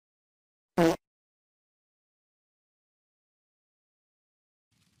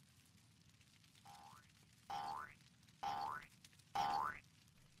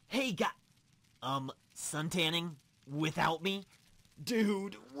Suntanning? Without me?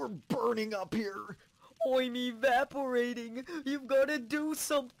 Dude, we're burning up here. I'm evaporating. You've got to do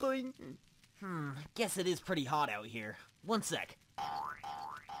something. Guess it is pretty hot out here. One sec.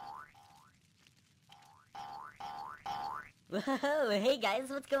 Whoa, hey guys,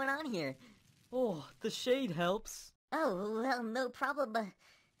 what's going on here? Oh, the shade helps. Oh, well, no problem.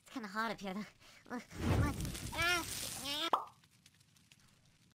 It's kind of hot up here.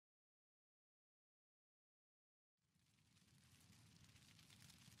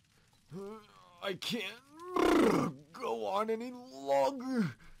 I can't go on any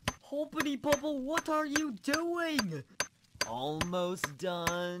longer. Hoppity Bubble, what are you doing? Almost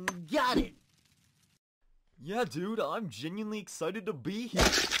done. Got it! Yeah, dude, I'm genuinely excited to be here.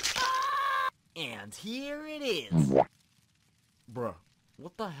 And here it is. Bruh,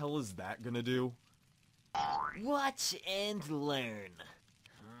 what the hell is that gonna do? Watch and learn.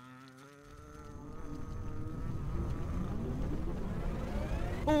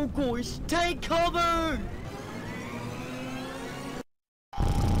 Oh gosh, take cover!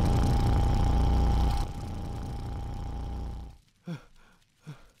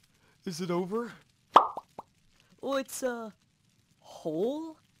 Is it over? Oh, it's a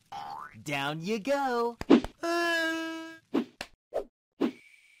hole? Down you go.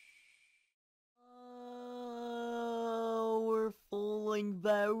 Oh, we're falling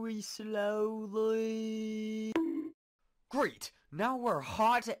very slowly. Great! Now we're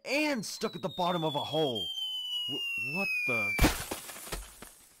hot and stuck at the bottom of a hole. What the...